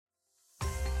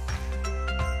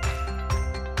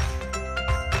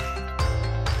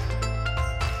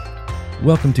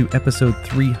Welcome to episode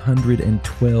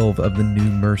 312 of the New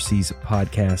Mercies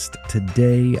podcast.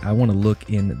 Today, I want to look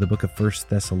in the book of 1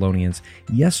 Thessalonians.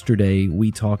 Yesterday,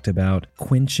 we talked about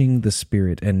quenching the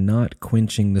Spirit and not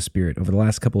quenching the Spirit. Over the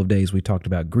last couple of days, we talked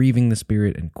about grieving the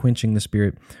Spirit and quenching the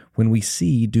Spirit. When we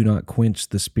see do not quench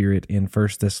the Spirit in 1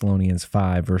 Thessalonians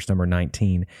 5, verse number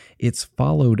 19, it's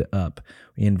followed up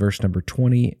in verse number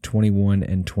 20, 21,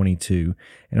 and 22.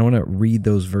 And I want to read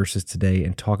those verses today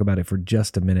and talk about it for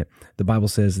just a minute. The Bible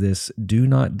says this: "Do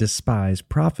not despise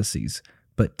prophecies,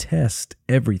 but test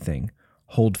everything.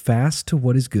 Hold fast to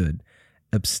what is good.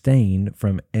 Abstain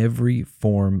from every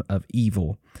form of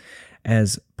evil."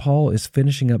 As Paul is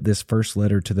finishing up this first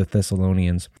letter to the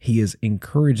Thessalonians, he is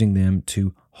encouraging them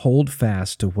to hold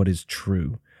fast to what is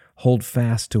true. Hold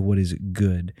fast to what is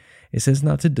good. It says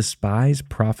not to despise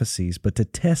prophecies, but to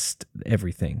test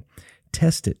everything.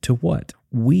 Test it to what?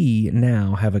 We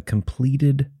now have a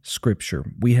completed scripture.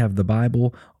 We have the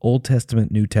Bible, Old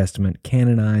Testament, New Testament,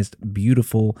 canonized,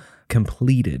 beautiful,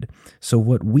 completed. So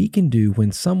what we can do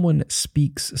when someone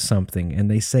speaks something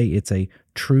and they say it's a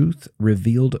truth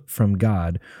revealed from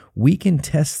God, we can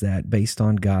test that based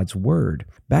on God's word.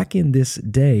 Back in this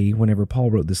day, whenever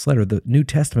Paul wrote this letter, the New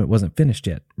Testament wasn't finished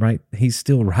yet, right? He's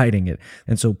still writing it.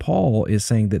 And so Paul is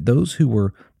saying that those who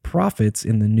were prophets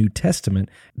in the New Testament,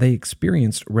 they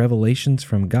experienced revelations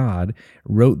from God,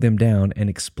 wrote them down, and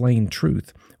explained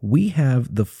truth. We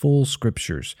have the full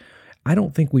scriptures. I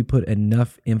don't think we put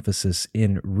enough emphasis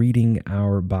in reading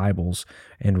our Bibles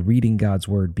and reading God's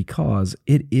word because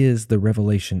it is the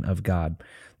revelation of God.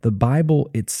 The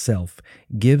Bible itself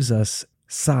gives us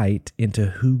sight into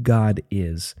who God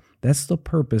is. That's the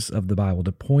purpose of the Bible,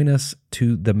 to point us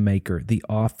to the maker, the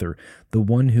author, the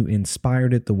one who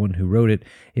inspired it, the one who wrote it.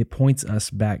 It points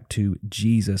us back to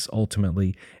Jesus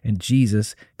ultimately, and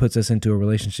Jesus puts us into a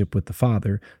relationship with the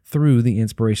Father through the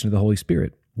inspiration of the Holy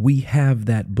Spirit. We have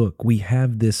that book. We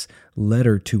have this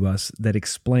letter to us that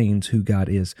explains who God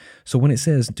is. So when it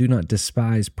says, do not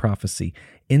despise prophecy,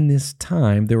 in this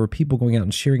time, there were people going out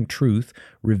and sharing truth,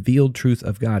 revealed truth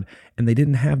of God, and they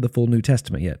didn't have the full New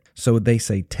Testament yet. So they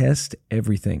say, test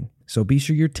everything. So be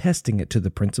sure you're testing it to the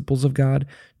principles of God,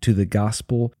 to the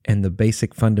gospel, and the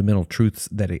basic fundamental truths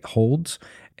that it holds.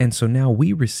 And so now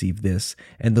we receive this,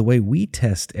 and the way we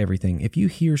test everything, if you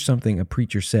hear something a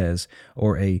preacher says,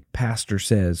 or a pastor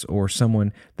says, or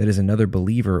someone that is another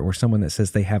believer, or someone that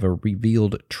says they have a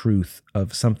revealed truth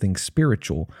of something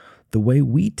spiritual, the way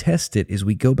we test it is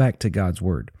we go back to God's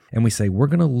word, and we say, we're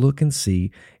going to look and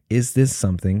see, is this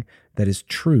something that is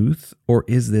truth, or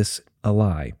is this a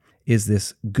lie? Is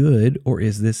this good, or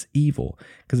is this evil?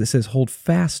 Because it says, hold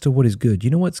fast to what is good. You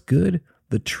know what's good?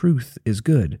 The truth is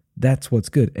good. That's what's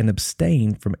good. And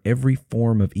abstain from every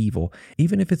form of evil.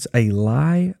 Even if it's a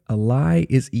lie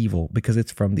is evil because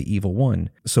it's from the evil one.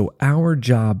 So our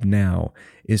job now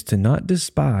is to not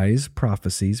despise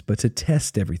prophecies, but to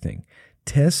test everything.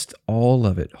 Test all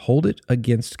of it. Hold it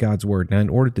against God's word. Now, in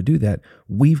order to do that,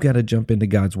 we've got to jump into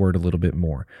God's word a little bit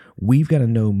more. We've got to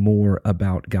know more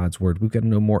about God's word. We've got to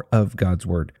know more of God's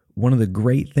word. One of the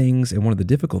great things and one of the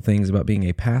difficult things about being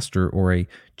a pastor or a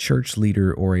church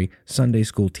leader or a Sunday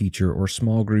school teacher or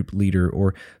small group leader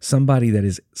or somebody that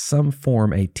is some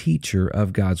form a teacher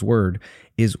of God's word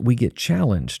is we get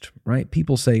challenged, right?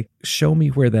 People say, show me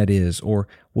where that is, or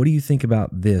what do you think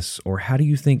about this, or how do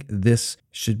you think this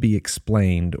should be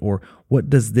explained, or what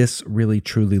does this really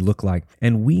truly look like?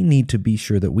 And we need to be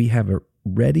sure that we have a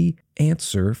ready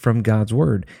answer from God's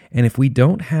word. And if we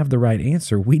don't have the right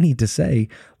answer, we need to say,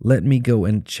 let me go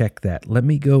and check that. Let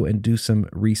me go and do some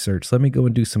research. Let me go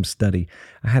and do some study.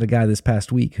 I had a guy this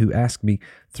past week who asked me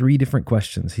 3 different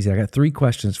questions. He said, I got 3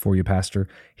 questions for you, Pastor.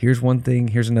 Here's one thing,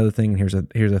 here's another thing,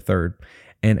 and here's a third.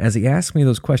 And as he asked me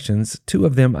those questions, 2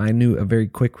 of them I knew a very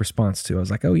quick response to. I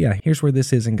was like, oh yeah, here's where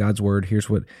this is in God's word.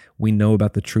 Here's what we know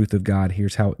about the truth of God.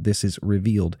 Here's how this is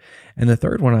revealed. And the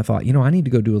third one, I thought, I need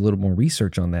to go do a little more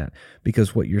research on that,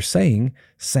 because what you're saying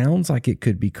sounds like it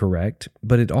could be correct,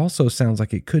 but it also sounds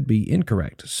like it could be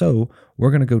incorrect. So we're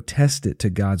going to go test it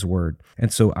to God's word.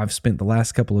 And so I've spent the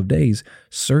last couple of days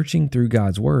searching through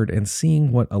God's word and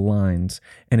seeing what aligns.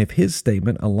 And if his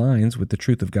statement aligns with the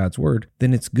truth of God's word,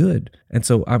 then it's good. And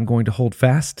so I'm going to hold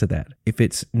fast to that. If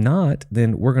it's not,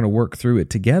 then we're going to work through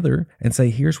it together and say,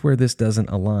 here's where this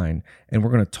doesn't align. And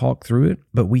we're going to talk through it,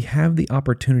 but we have the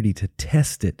opportunity to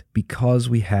test it because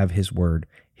we have his word.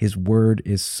 His word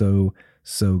is so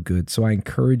good. So I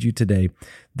encourage you today,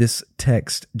 this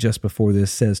text just before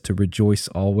this says to rejoice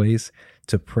always,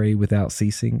 to pray without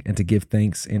ceasing, and to give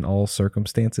thanks in all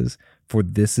circumstances, for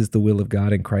this is the will of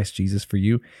God in Christ Jesus for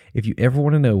you. If you ever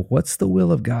want to know what's the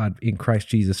will of God in Christ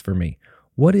Jesus for me,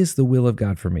 What is the will of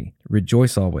God for me?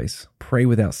 Rejoice always, pray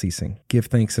without ceasing, give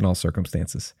thanks in all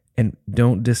circumstances, and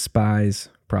don't despise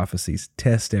prophecies.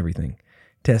 Test everything.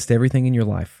 Test everything in your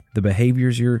life. The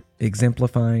behaviors you're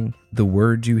exemplifying, the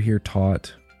words you hear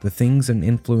taught, the things and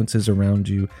influences around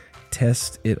you.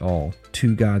 Test it all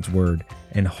to God's word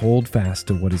and hold fast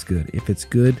to what is good. If it's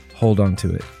good, hold on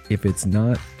to it. If it's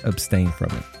not, abstain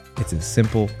from it. It's as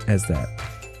simple as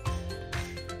that.